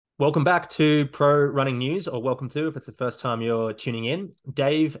Welcome back to Pro Running News, or welcome to if it's the first time you're tuning in.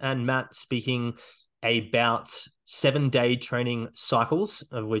 Dave and Matt speaking about 7-day training cycles,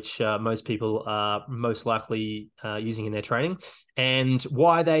 of which most people are most likely using in their training, and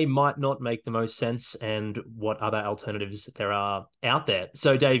why they might not make the most sense and what other alternatives there are out there.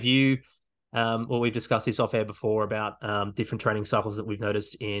 So, Dave, we've discussed this off air before about different training cycles that we've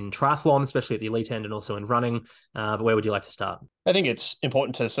noticed in triathlon, especially at the elite end and also in running. But where would you like to start? I think it's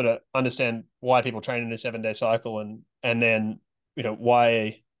important to sort of understand why people train in a 7-day cycle and then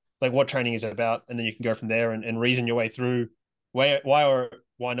why, like, what training is about, and then you can go from there and reason your way through why or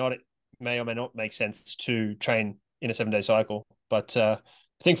why not it may or may not make sense to train in a 7-day cycle. But I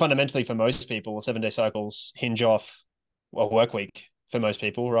think fundamentally for most people, 7-day cycles hinge off a work week for most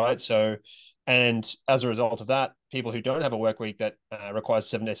people, right? So, and as a result of that, people who don't have a work week that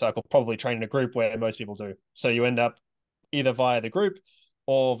requires a 7-day cycle probably train in a group where most people do. So you end up either via the group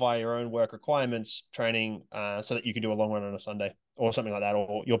or via your own work requirements training so that you can do a long run on a Sunday or something like that,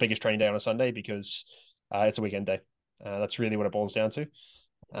 or your biggest training day on a Sunday because it's a weekend day. That's really what it boils down to.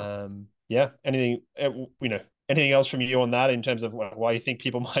 Yeah. Anything else from you on that in terms of why you think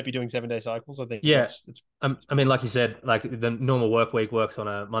people might be doing 7-day cycles? I think Yeah. it's I mean, like you said, like the normal work week works on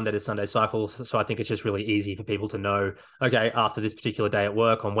a Monday to Sunday cycle. So I think it's just really easy for people to know, okay, after this particular day at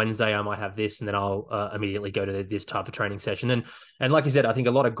work on Wednesday, I might have this, and then I'll immediately go to this type of training session. And like you said, I think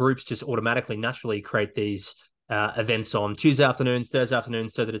a lot of groups just automatically, naturally create these events on Tuesday afternoons, Thursday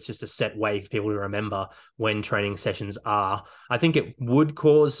afternoons, so that it's just a set way for people to remember when training sessions are. I think it would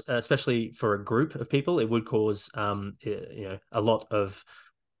cause, especially for a group of people, it would cause, a lot of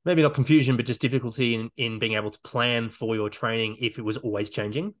maybe not confusion, but just difficulty in being able to plan for your training if it was always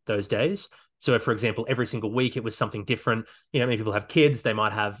changing those days. So, if, for example, every single week it was something different, many people have kids, they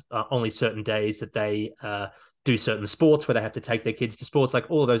might have only certain days that they do certain sports where they have to take their kids to sports,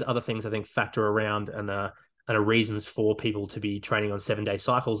 like all of those other things, I think, factor around and are reasons for people to be training on 7-day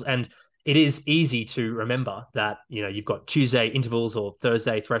cycles. And it is easy to remember that, you've got Tuesday intervals or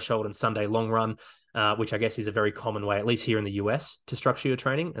Thursday threshold and Sunday long run, which I guess is a very common way, at least here in the US, to structure your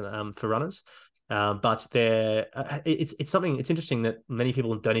training for runners. But it's something, it's interesting that many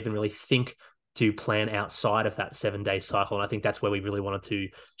people don't even really think to plan outside of that 7-day cycle. And I think that's where we really wanted to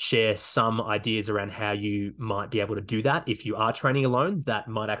share some ideas around how you might be able to do that. If you are training alone, that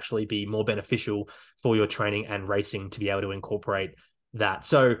might actually be more beneficial for your training and racing to be able to incorporate that.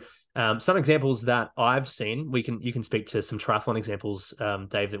 So some examples that I've seen, you can speak to some triathlon examples,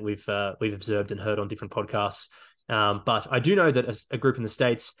 Dave, that we've observed and heard on different podcasts. But I do know that a group in the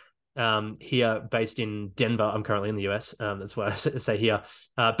States, here based in Denver, I'm currently in the US, that's why I say here,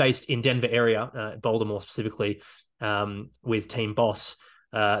 based in Denver area, Boulder more specifically, with Team Boss.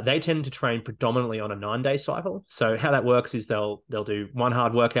 They tend to train predominantly on a 9-day cycle. So how that works is they'll do one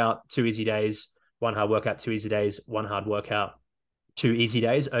hard workout, 2 easy days, one hard workout, 2 easy days, one hard workout, 2 easy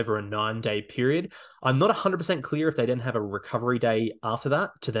days over a 9-day period. I'm not 100% clear if they then have a recovery day after that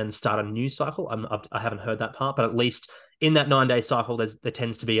to then start a new cycle. I haven't heard that part, but at least in that 9-day cycle, there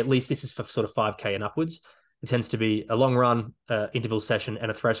tends to be, at least this is for sort of 5K and upwards, it tends to be a long run, interval session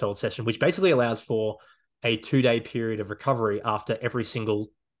and a threshold session, which basically allows for a 2-day period of recovery after every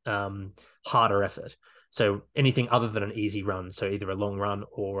single harder effort. So anything other than an easy run, so either a long run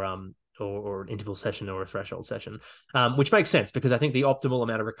or an interval session or a threshold session, which makes sense because I think the optimal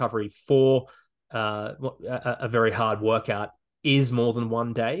amount of recovery for a very hard workout is more than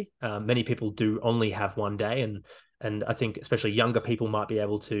one day. Many people do only have one day, and I think especially younger people might be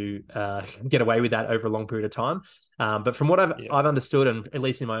able to get away with that over a long period of time. But from what I've understood, and at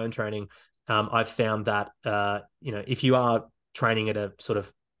least in my own training, I've found that if you are training at a sort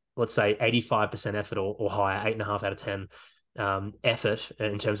of, let's say, 85% effort or higher, 8.5 out of 10 effort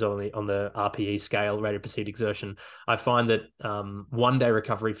in terms of on the RPE scale, rate of perceived exertion, I find that 1-day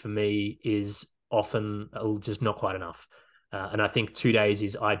recovery for me is often just not quite enough. And I think 2 days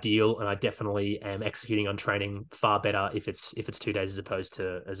is ideal, and I definitely am executing on training far better if it's 2 days as opposed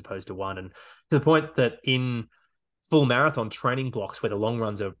to one. And to the point that in full marathon training blocks where the long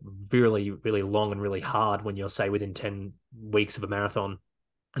runs are really, really long and really hard, when you're, say, within 10 weeks of a marathon,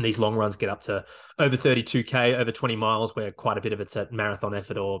 and these long runs get up to over 32K, over 20 miles, where quite a bit of it's at marathon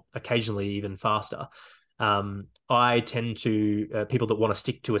effort or occasionally even faster. I tend to, people that want to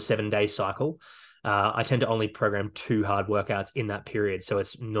stick to a 7-day cycle, I tend to only program 2 hard workouts in that period. So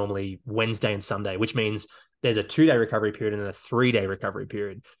it's normally Wednesday and Sunday, which means there's a 2-day recovery period and a 3-day recovery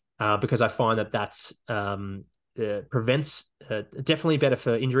period, because I find that that's prevents, definitely better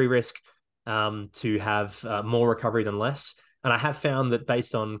for injury risk, to have more recovery than less. And I have found that,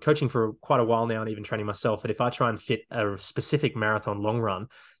 based on coaching for quite a while now and even training myself, that if I try and fit a specific marathon long run,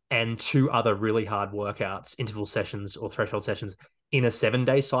 and two other really hard workouts, interval sessions or threshold sessions in a 7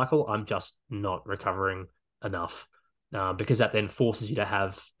 day cycle, I'm just not recovering enough. Because that then forces you to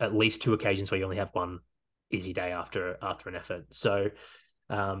have at least two occasions where you only have one easy day after an effort. So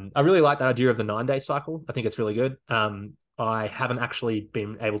I really like that idea of the 9 day cycle. I think it's really good. I haven't actually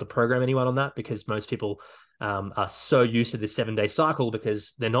been able to program anyone on that because most people are so used to this 7 day cycle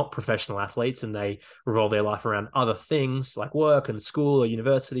because they're not professional athletes and they revolve their life around other things like work and school or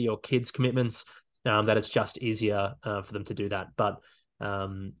university or kids' commitments, that it's just easier for them to do that. But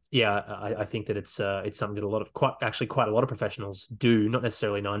yeah, I think that it's something that quite a lot of professionals do, not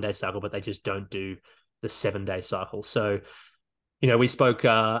necessarily 9 day cycle, but they just don't do the 7 day cycle. So we spoke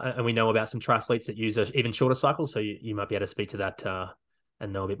and we know about some triathletes that use an even shorter cycle. So you might be able to speak to that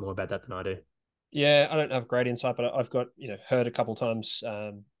and know a bit more about that than I do. Yeah, I don't have great insight, but I've got heard a couple of times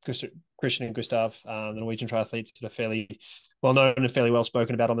Christian and Gustav, the Norwegian triathletes that are fairly well known and fairly well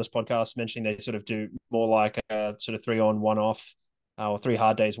spoken about on this podcast, mentioning they sort of do more like a sort of 3 on 1 off, or 3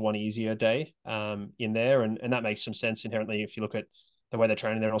 hard days, one easier day in there, and that makes some sense inherently if you look at the way they're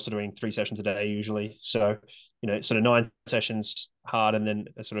training. They're also doing 3 sessions a day usually, so sort of 9 sessions hard and then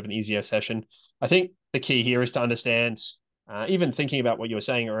a sort of an easier session. I think the key here is to understand. Even thinking about what you were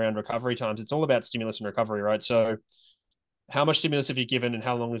saying around recovery times, it's all about stimulus and recovery, right? So, how much stimulus have you given, and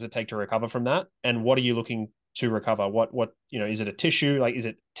how long does it take to recover from that? And what are you looking to recover? What is it a tissue? Like, is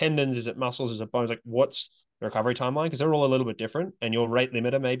it tendons? Is it muscles? Is it bones? Like, what's the recovery timeline? Because they're all a little bit different, and your rate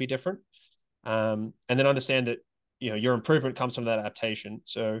limiter may be different. And then understand that your improvement comes from that adaptation.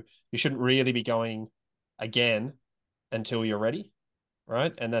 So you shouldn't really be going again until you're ready,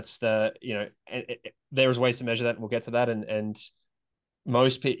 right? And that's there's ways to measure that, and we'll get to that. And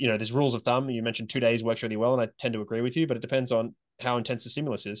most people, there's rules of thumb. You mentioned 2 days works really well, and I tend to agree with you, but it depends on how intense the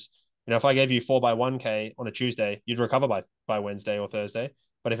stimulus is. If I gave you 4 by 1K on a Tuesday, you'd recover by Wednesday or Thursday.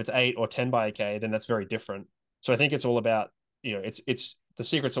 But if it's 8 or 10 by 1K, then that's very different. So I think it's all about, it's the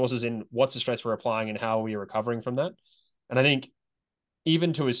secret sauce is in what's the stress we're applying and how we are recovering from that. And I think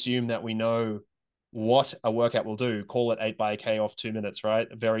even to assume that we know what a workout will do, call it 8 by 1K off 2 minutes, right?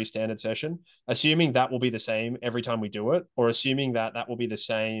 A very standard session. Assuming that will be the same every time we do it, or assuming that that will be the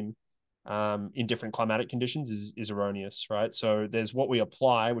same in different climatic conditions is erroneous, right? So there's what we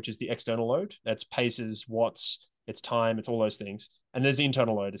apply, which is the external load. That's paces, watts, it's time, it's all those things. And there's the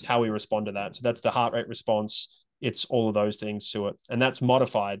internal load, is how we respond to that. So that's the heart rate response. It's all of those things to it. And that's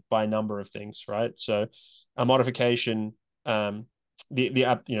modified by a number of things, right? So a modification, the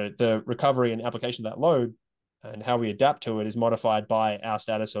recovery and application of that load and how we adapt to it is modified by our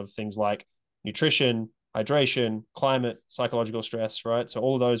status of things like nutrition, hydration, climate, psychological stress, right? So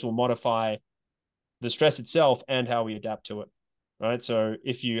all of those will modify the stress itself and how we adapt to it, right? So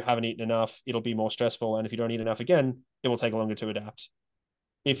if you haven't eaten enough, it'll be more stressful. And if you don't eat enough again, it will take longer to adapt.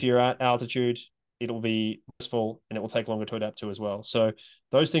 If you're at altitude, it'll be stressful and it will take longer to adapt to as well. So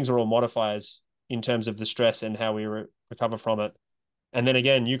those things are all modifiers in terms of the stress and how we recover from it. And then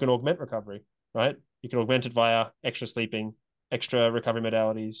again, you can augment recovery, right? You can augment it via extra sleeping, extra recovery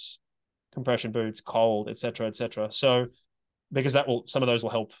modalities, compression boots, cold, etc., etc. So because some of those will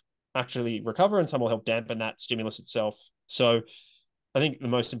help actually recover and some will help dampen that stimulus itself. So I think the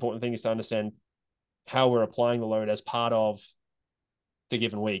most important thing is to understand how we're applying the load as part of the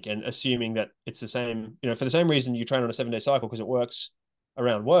given week, and assuming that it's the same, for the same reason you train on a 7 day cycle because it works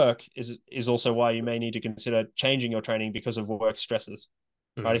around work is also why you may need to consider changing your training because of work stresses,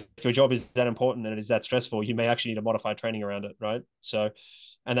 right? If your job is that important and it is that stressful, you may actually need to modify training around it, right? So,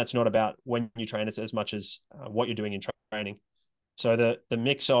 and that's not about when you train, it's as much as what you're doing in training. So the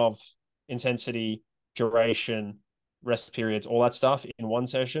mix of intensity, duration, rest periods, all that stuff in one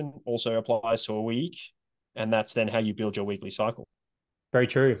session also applies to a week, and that's then how you build your weekly cycle. Very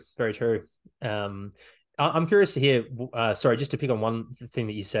true. Very true. I'm curious to hear. Sorry, just to pick on one thing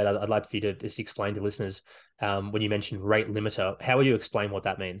that you said, I'd like for you to just explain to listeners when you mentioned rate limiter. How will you explain what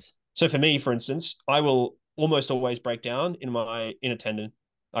that means? So for me, for instance, I will almost always break down in my inner tendon.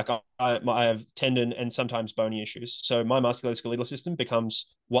 Like I have tendon and sometimes bony issues. So my musculoskeletal system becomes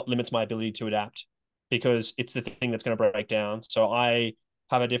what limits my ability to adapt because it's the thing that's going to break down. So I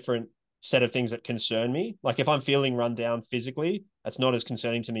have a different set of things that concern me. Like if I'm feeling run down physically, that's not as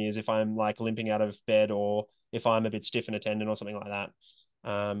concerning to me as if I'm like limping out of bed or if I'm a bit stiff in a tendon or something like that.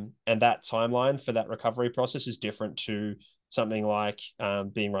 And that timeline for that recovery process is different to something like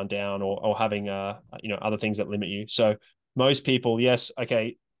being run down or having other things that limit you. So most people, yes,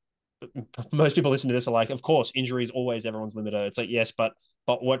 okay, most people listen to this are like, of course, injury is always everyone's limiter. It's like, yes, but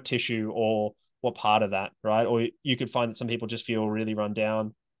what tissue or what part of that, right? Or you could find that some people just feel really run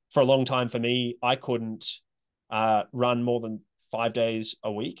down. For a long time, for me, I couldn't run more than 5 days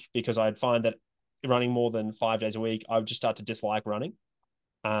a week because I'd find that running more than 5 days a week, I would just start to dislike running.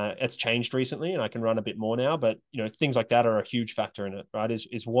 It's changed recently, and I can run a bit more now. But things like that are a huge factor in it, right?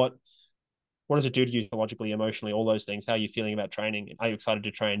 Is what does it do to you psychologically, emotionally, all those things? How are you feeling about training? Are you excited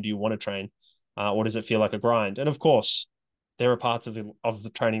to train? Do you want to train? Or does it feel like a grind? And of course, there are parts of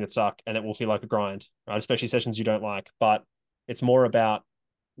the training that suck and it will feel like a grind, right? Especially sessions you don't like. But it's more about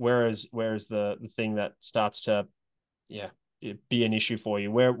where is the thing that starts to, yeah, be an issue for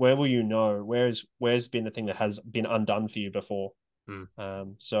you? Where will you know? Where's been the thing that has been undone for you before?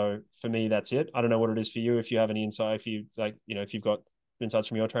 Mm. So for me, that's it. I don't know what it is for you. If you have any insight, if you like, if you've got insights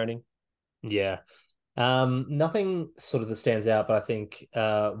from your training. Yeah. Nothing sort of that stands out, but I think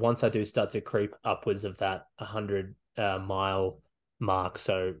once I do start to creep upwards of that 100 mile mark,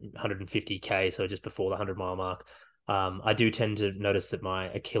 so 150K, so just before the 100 mile mark, I do tend to notice that my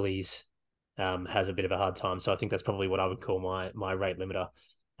Achilles has a bit of a hard time. So I think that's probably what I would call my rate limiter.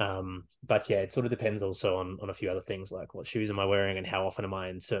 But yeah, it sort of depends also on a few other things like what shoes am I wearing and how often am I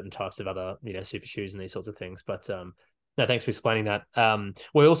in certain types of other super shoes and these sorts of things. But no, thanks for explaining that.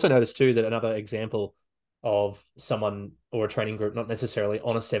 We also noticed too that another example of someone or a training group not necessarily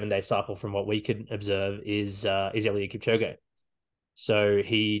on a 7 day cycle from what we could observe is Eliud Kipchoge. So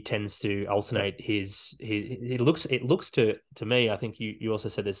he tends to Yeah. alternate his it looks to me, I think you also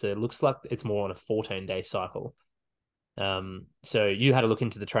said this, that it looks like it's more on a 14 day cycle. So you had a look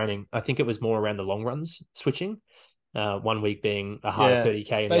into the training. I think it was more around the long runs switching. One week being a harder Yeah.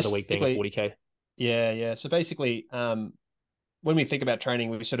 30K and the other week being a Basically, 40K. yeah. So basically, when we think about training,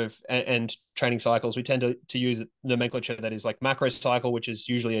 we sort of and training cycles, we tend to use nomenclature that is like macro cycle, which is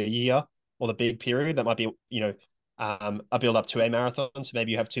usually a year or the big period that might be a build up to a marathon. So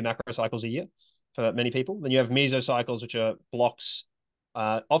maybe you have two macro cycles a year for many people. Then you have mesocycles, which are blocks,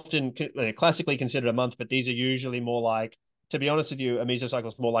 often classically considered a month, but these are usually more like, to be honest with you, a mesocycle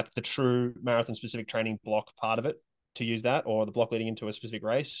is more like the true marathon specific training block part of it to use that, or the block leading into a specific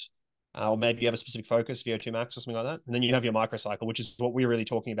race. Or maybe you have a specific focus, VO2 max or something like that. And then you have your microcycle, which is what we're really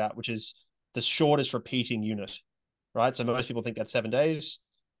talking about, which is the shortest repeating unit, right? So most people think that's 7 days.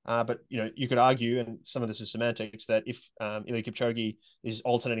 But you could argue, and some of this is semantics, that if Eliud Kipchoge is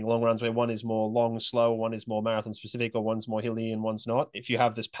alternating long runs where one is more long, slow, one is more marathon specific, or one's more hilly and one's not. If you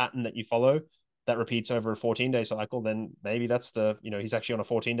have this pattern that you follow that repeats over a 14-day cycle, then maybe that's he's actually on a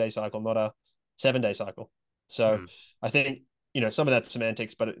 14-day cycle, not a 7-day cycle. So Hmm. I think some of that's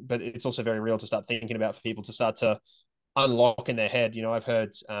semantics, but it's also very real to start thinking about for people to start to unlock in their head. I've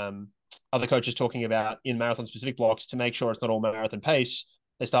heard other coaches talking about in marathon specific blocks to make sure it's not all marathon pace.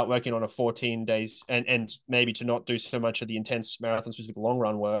 They start working on a 14 days and maybe to not do so much of the intense marathon specific long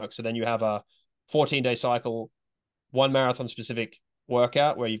run work. So then you have a 14-day cycle, one marathon specific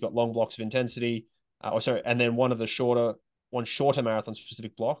workout where you've got long blocks of intensity, and then one shorter marathon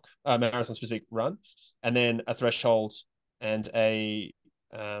specific marathon specific run, and then a threshold and a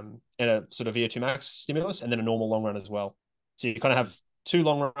sort of VO2 max stimulus, and then a normal long run as well. So you kind of have two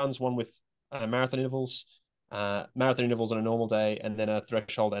long runs, one with marathon intervals on a normal day, and then a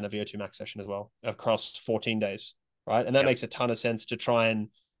threshold and a VO2 max session as well across 14 days, right? And that Yep. makes a ton of sense to try and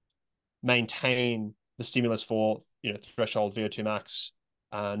maintain the stimulus for threshold VO2 max,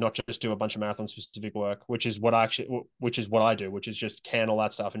 not just do a bunch of marathon specific work, which is what I do, which is just can all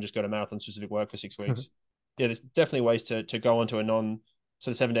that stuff and just go to marathon specific work for 6 weeks. Yeah, there's definitely ways to go onto a non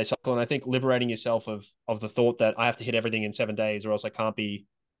sort of 7 day cycle, and I think liberating yourself of the thought that I have to hit everything in 7 days or else I can't be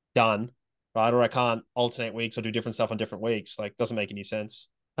done, right? Or I can't alternate weeks or do different stuff on different weeks. Like, doesn't make any sense.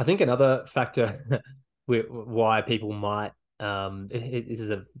 I think another factor why people might this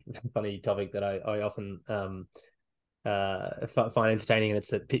is a funny topic that I often find entertaining, and it's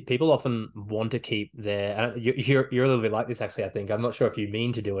that people often want to keep their. You're a little bit like this actually. I think I'm not sure if you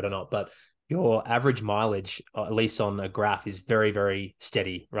mean to do it or not, but your average mileage, at least on a graph, is very very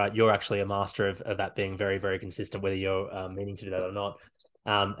steady, right? You're actually a master of that being very very consistent, whether you're meaning to do that or not.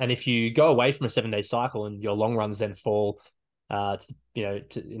 And if you go away from a 7 day cycle and your long runs then fall, in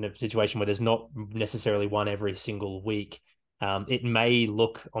a situation where there's not necessarily one every single week, it may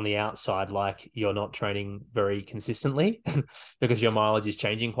look on the outside like you're not training very consistently because your mileage is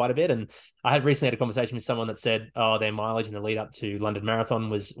changing quite a bit. And I had recently had a conversation with someone that said, oh, their mileage in the lead up to London Marathon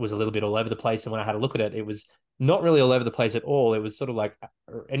was a little bit all over the place. And when I had a look at it, it was not really all over the place at all. It was sort of like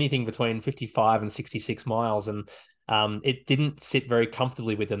anything between 55 and 66 miles. And it didn't sit very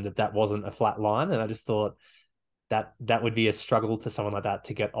comfortably with them that wasn't a flat line. And I just thought, that would be a struggle for someone like that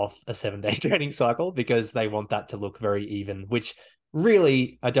to get off a 7 day training cycle because they want that to look very even, which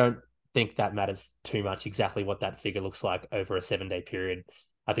really I don't think that matters too much exactly what that figure looks like over a 7 day period.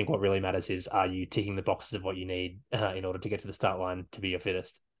 I think what really matters is, are you ticking the boxes of what you need in order to get to the start line to be your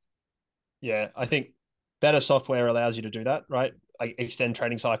fittest? Yeah, I think better software allows you to do that, right? Like extend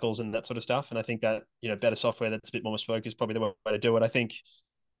training cycles and that sort of stuff. And I think that, better software that's a bit more bespoke is probably the way to do it. I think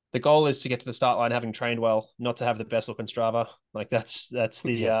the goal is to get to the start line having trained well, not to have the best look on Strava. Like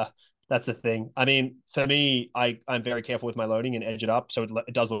Yeah. that's the thing. I mean, for me, I'm very careful with my loading and edge it up, so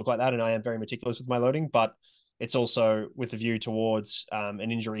it does look like that, and I am very meticulous with my loading, but it's also with a view towards an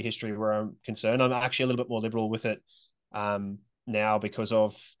injury history where I'm concerned. I'm actually a little bit more liberal with it now because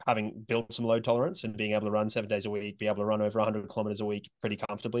of having built some load tolerance and being able to run 7 days a week, be able to run over 100 kilometers a week pretty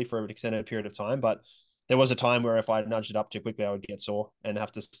comfortably for an extended period of time. But there was a time where if I nudged it up too quickly, I would get sore and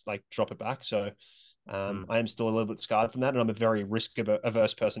have to like drop it back. So Mm. I am still a little bit scarred from that, and I'm a very risk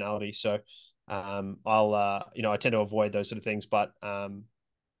averse personality. So I'll I tend to avoid those sort of things. But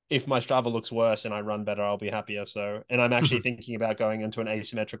if my Strava looks worse and I run better, I'll be happier. So, and I'm actually thinking about going into an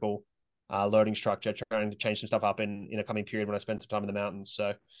asymmetrical loading structure, trying to change some stuff up in a coming period when I spend some time in the mountains.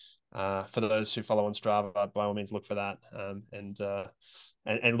 So, for those who follow on Strava, by all means, look for that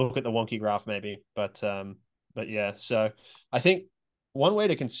and look at the wonky graph maybe. But yeah, so I think one way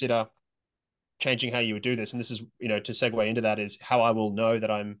to consider changing how you would do this, and this is to segue into that, is how I will know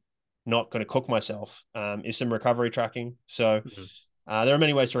that I'm not going to cook myself. Is some recovery tracking. So Mm. there are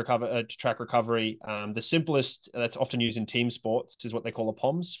many ways to track recovery. The simplest that's often used in team sports is what they call a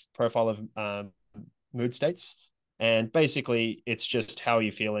POMS, profile of mood states. And basically, it's just how are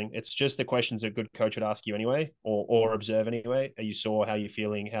you feeling? It's just the questions a good coach would ask you anyway, or observe anyway. Are you sore? How are you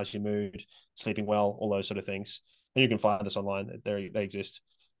feeling? How's your mood? Sleeping well? All those sort of things. And you can find this online. They exist.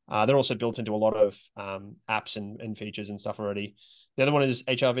 They're also built into a lot of apps and features and stuff already. The other one is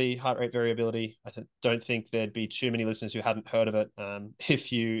HRV, heart rate variability. Don't think there'd be too many listeners who hadn't heard of it.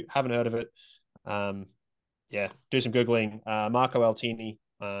 If you haven't heard of it, um, yeah, do some Googling. Marco Altini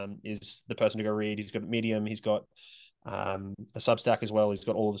is the person to go read. He's got Medium. He's got a Substack as well. He's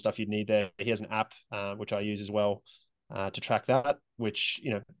got all the stuff you'd need there. He has an app, which I use as well to track that, which,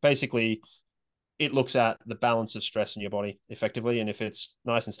 basically it looks at the balance of stress in your body effectively. And if it's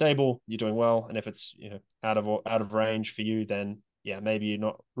nice and stable, you're doing well. And if it's out of range for you, then yeah, maybe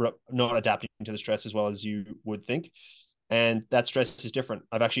you're not adapting to the stress as well as you would think. And that stress is different.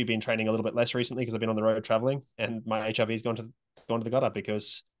 I've actually been training a little bit less recently because I've been on the road traveling, and my HRV has gone to the gutter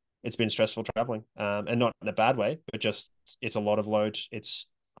because it's been stressful traveling, and not in a bad way, but just it's a lot of load. It's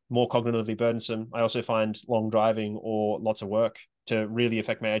more cognitively burdensome. I also find long driving or lots of work to really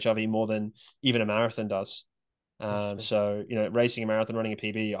affect my HRV more than even a marathon does. Interesting. So racing a marathon, running a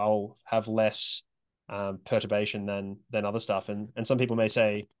PB, I'll have less perturbation than other stuff. And some people may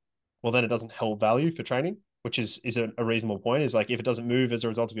say, well, then it doesn't hold value for training, which is a reasonable point. Is like if it doesn't move as a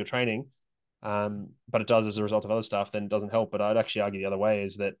result of your training, but it does as a result of other stuff, then it doesn't help. But I'd actually argue the other way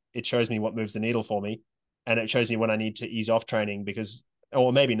is that it shows me what moves the needle for me, and it shows me when I need to ease off training because,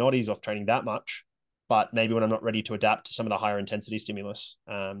 or maybe not ease off training that much, but maybe when I'm not ready to adapt to some of the higher intensity stimulus,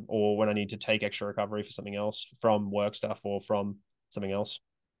 or when I need to take extra recovery for something else from work stuff or from something else.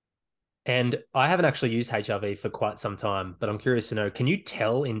 And I haven't actually used HRV for quite some time, but I'm curious to know, can you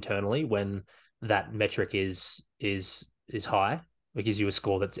tell internally when that metric is high? It gives you a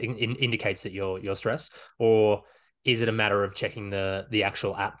score that indicates that you're stressed, or is it a matter of checking the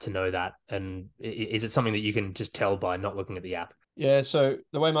actual app to know that? And is it something that you can just tell by not looking at the app? Yeah, so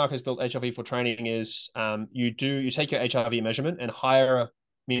the way Mark has built HRV for training is you take your HRV measurement, and higher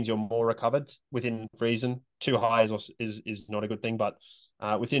means you're more recovered within reason. Too high is not a good thing, but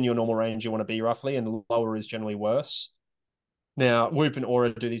within your normal range you want to be roughly, and lower is generally worse. Now, Whoop and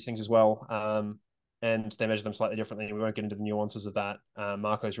Aura do these things as well, and they measure them slightly differently. We won't get into the nuances of that.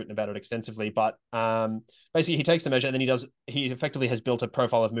 Marco's written about it extensively, but basically he takes the measure and then he effectively has built a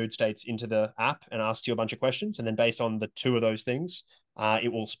profile of mood states into the app and asks you a bunch of questions, and then based on the two of those things,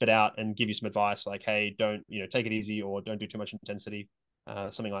 it will spit out and give you some advice like, hey, don't take it easy or don't do too much intensity,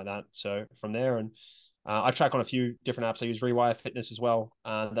 something like that. So from there, and I track on a few different apps. I use Rewire Fitness as well.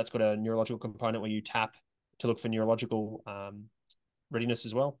 That's got a neurological component where you tap to look for neurological readiness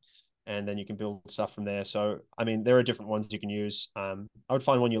as well. And then you can build stuff from there. So, I mean, there are different ones you can use. I would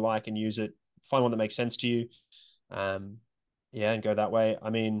find one you like and use it. Find one that makes sense to you. Um, yeah, and go that way. I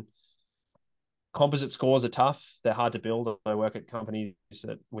mean, composite scores are tough. They're hard to build. I work at companies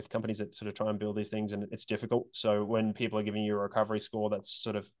that sort of try and build these things, and it's difficult. So when people are giving you a recovery score that's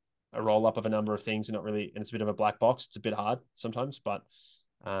sort of a roll up of a number of things and not really, and it's a bit of a black box, it's a bit hard sometimes. But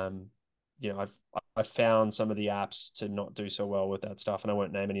I've found some of the apps to not do so well with that stuff, and I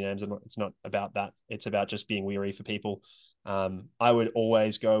won't name any names. It's not about that. It's about just being weary for people. I would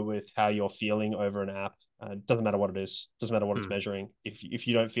always go with how you're feeling over an app. Doesn't matter what it is. Doesn't matter what it's Hmm. measuring. If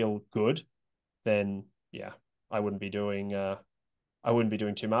you don't feel good, then yeah, I wouldn't be doing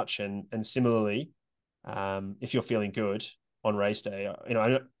too much. And similarly, if you're feeling good on race day,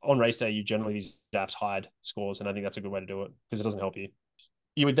 on race day, you generally these apps hide scores, and I think that's a good way to do it because it doesn't help you.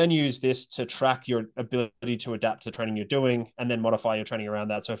 You would then use this to track your ability to adapt to the training you're doing and then modify your training around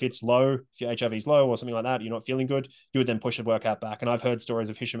that. So if it's low, if your HRV is low or something like that, you're not feeling good, you would then push the workout back. And I've heard stories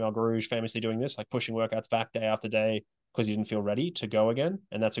of Hisham El Garouj famously doing this, like pushing workouts back day after day because he didn't feel ready to go again.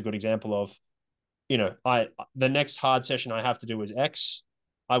 And that's a good example of, I the next hard session I have to do is X.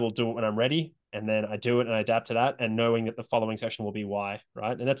 I will do it when I'm ready, and then I do it and I adapt to that, and knowing that the following session will be Y,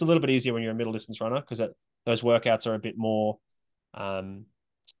 right? And that's a little bit easier when you're a middle distance runner because those workouts are a bit more um,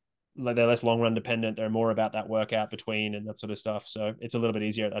 like they're less long run dependent. They're more about that workout between and that sort of stuff. So it's a little bit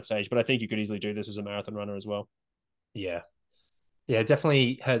easier at that stage. But I think you could easily do this as a marathon runner as well. Yeah. Yeah,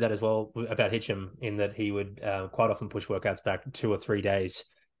 definitely heard that as well about Hitcham in that he would quite often push workouts back 2 or 3 days,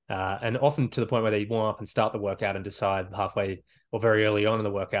 and often to the point where they warm up and start the workout and decide halfway or very early on in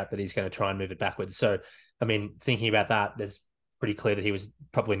the workout that he's going to try and move it backwards. So, I mean, thinking about that, there's pretty clear that he was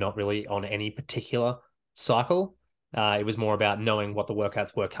probably not really on any particular cycle. It was more about knowing what the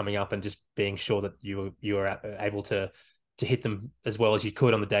workouts were coming up and just being sure that you were able to hit them as well as you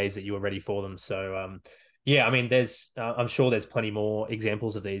could on the days that you were ready for them. So, yeah, I mean, I'm sure there's plenty more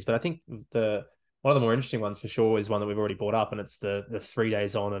examples of these, but I think the one of the more interesting ones for sure is one that we've already brought up, and it's the 3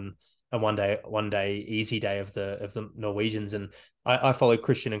 days on and one day easy day of the Norwegians. And I follow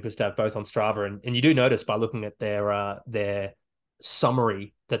Christian and Gustav both on Strava, and you do notice by looking at their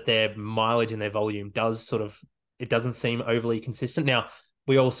summary that their mileage and their volume it doesn't seem overly consistent. Now,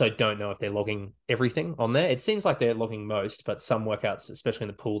 we also don't know if they're logging everything on there. It seems like they're logging most, but some workouts, especially in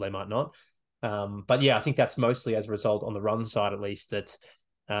the pool, they might not. But yeah, I think that's mostly as a result on the run side, at least, that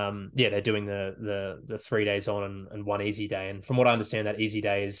yeah, they're doing the 3 days on and one easy day. And from what I understand, that easy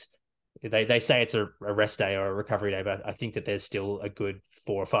day is they say it's a rest day or a recovery day, but I think that there's still a good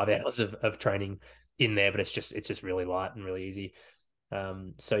 4 or 5 hours of training in there, but it's just really light and really easy.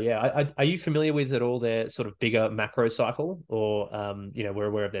 So yeah, are you familiar with at all their sort of bigger macro cycle, or we're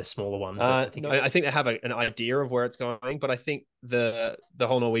aware of their smaller one, but I think No, I think they have an idea of where it's going, but I think the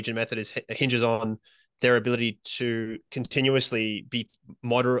whole Norwegian method hinges on their ability to continuously be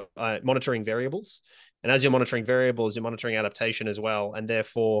monitoring variables, and as you're monitoring variables, you're monitoring adaptation as well, and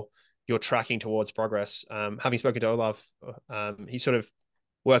therefore you're tracking towards progress. Having spoken to Olaf, he sort of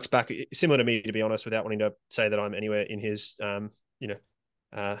works back similar to me, to be honest, without wanting to say that I'm anywhere in his you know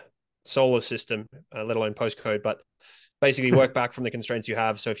uh, solar system, let alone postcode, but basically work back from the constraints you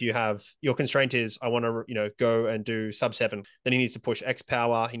have. So if you have your constraint is I want to go and do sub 7, then he needs to push X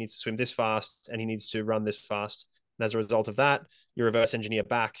power, he needs to swim this fast, and he needs to run this fast. And as a result of that, you reverse engineer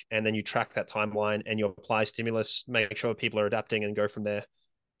back, and then you track that timeline and you apply stimulus, make sure people are adapting, and go from there.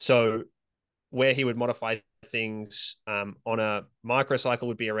 So where he would modify things on a microcycle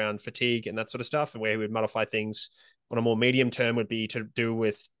would be around fatigue and that sort of stuff, and where he would modify things on a more medium term would be to do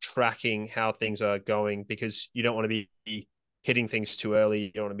with tracking how things are going, because you don't want to be hitting things too early,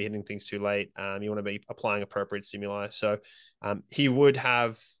 you don't want to be hitting things too late, you want to be applying appropriate stimuli. So he would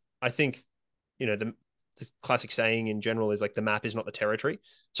have, I think, the classic saying in general is like the map is not the territory.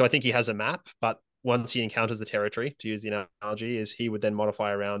 So I think he has a map, but once he encounters the territory, to use the analogy, is he would then modify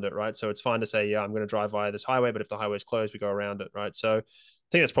around it, right? So it's fine to say, yeah, I'm going to drive via this highway, but if the highway's closed, we go around it, right? So I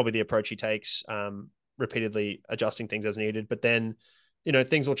think that's probably the approach he takes, repeatedly adjusting things as needed. But then,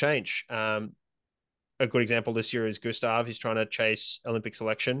 things will change. A good example this year is Gustav. He's trying to chase Olympic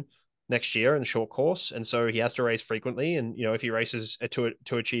selection next year in the short course, and so he has to race frequently. And if he races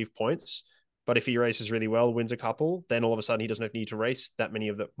to achieve points, but if he races really well, wins a couple, then all of a sudden he doesn't need to race that many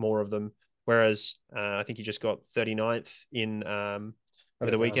of the more of them. Whereas I think he just got 39th in over the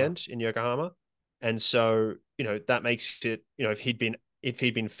Yokohama. weekend in Yokohama, and so that makes it if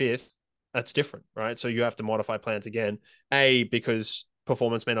he'd been fifth, that's different, right? So you have to modify plans again. A, because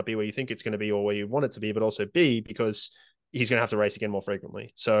performance may not be where you think it's going to be or where you want it to be, but also B, because he's going to have to race again more frequently.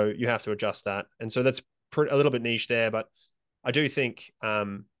 So you have to adjust that. And so that's a little bit niche there, but I do think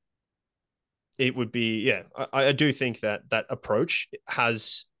it would be, yeah, I do think that approach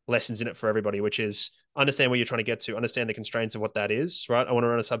has lessons in it for everybody, which is understand where you're trying to get to, understand the constraints of what that is, right? I want to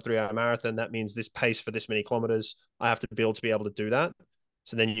run a sub 3 hour marathon. That means this pace for this many kilometers. I have to build to be able to do that.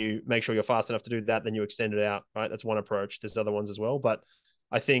 So then you make sure you're fast enough to do that. Then you extend it out, right? That's one approach. There's other ones as well. But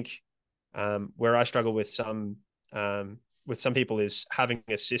I think where I struggle with some people is having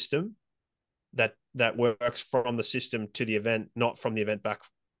a system that works from the system to the event, not from the event back,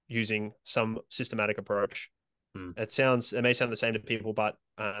 using some systematic approach. Hmm. It may sound the same to people, but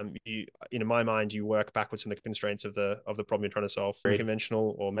you, in my mind, you work backwards from the constraints of the problem you're trying to solve. Agreed.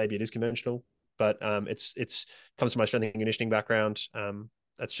 Conventional, or maybe it is conventional, but it's comes from my strength and conditioning background.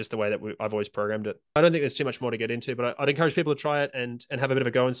 That's just the way that I've always programmed it. I don't think there's too much more to get into, but I'd encourage people to try it and have a bit of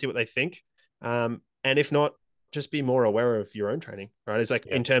a go and see what they think. And if not, just be more aware of your own training, right? It's like,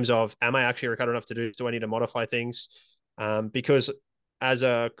 Yeah. in terms of, am I actually recovered enough to do this? Do I need to modify things? Because as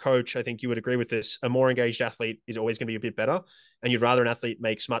a coach, I think you would agree with this. A more engaged athlete is always going to be a bit better, and you'd rather an athlete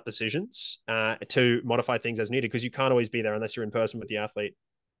make smart decisions to modify things as needed, because you can't always be there unless you're in person with the athlete.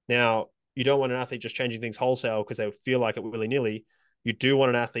 Now, you don't want an athlete just changing things wholesale because they feel like it willy nilly. You do want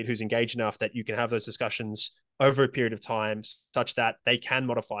an athlete who's engaged enough that you can have those discussions over a period of time, such that they can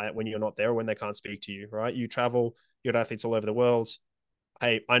modify it when you're not there or when they can't speak to you, right? You travel, you got athletes all over the world.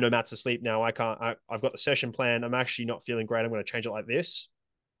 Hey, I know Matt's asleep now. I can't, I've got the session plan. I'm actually not feeling great. I'm going to change it like this.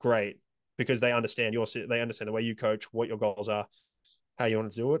 Great. Because they understand they understand the way you coach, what your goals are, how you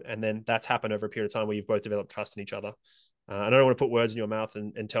want to do it. And then that's happened over a period of time where you've both developed trust in each other. I don't want to put words in your mouth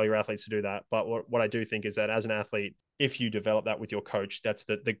and tell your athletes to do that. But what I do think is that, as an athlete, if you develop that with your coach, that's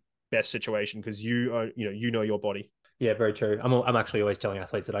the best situation, because you know your body. Yeah, very true. I'm actually always telling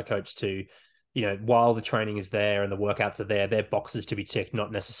athletes that I coach to, while the training is there and the workouts are there, they're boxes to be ticked,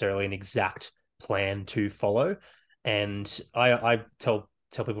 not necessarily an exact plan to follow. And I tell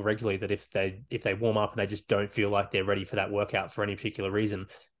people regularly that if they warm up and they just don't feel like they're ready for that workout for any particular reason,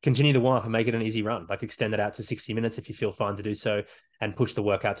 continue the warm up and make it an easy run. Like, extend it out to 60 minutes if you feel fine to do so, and push the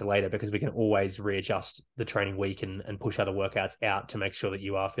workout to later, because we can always readjust the training week and push other workouts out to make sure that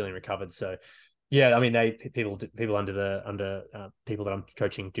you are feeling recovered. So yeah, I mean, people under people that I'm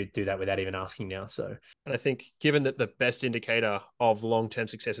coaching do that without even asking now. So, And I think, given that the best indicator of long-term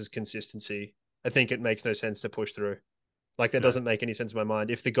success is consistency, I think it makes no sense to push through. Like, that no, doesn't make any sense in my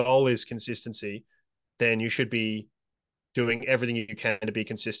mind. If the goal is consistency, then you should be doing everything you can to be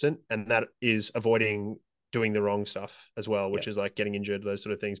consistent, and that is avoiding doing the wrong stuff as well, yeah, which is like getting injured, those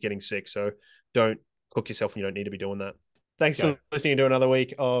sort of things, getting sick. So don't cook yourself when you don't need to be doing that. Thanks go. for listening to another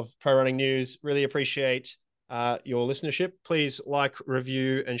week of Pro Running News. Really appreciate your listenership. Please like,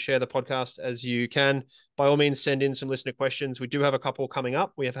 review, and share the podcast as you can. By all means, send in some listener questions. We do have a couple coming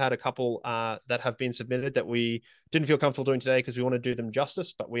up. We have had a couple that have been submitted that we didn't feel comfortable doing today because we want to do them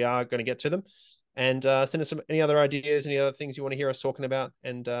justice, but we are going to get to them. And send us any other ideas, any other things you want to hear us talking about,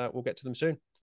 and we'll get to them soon.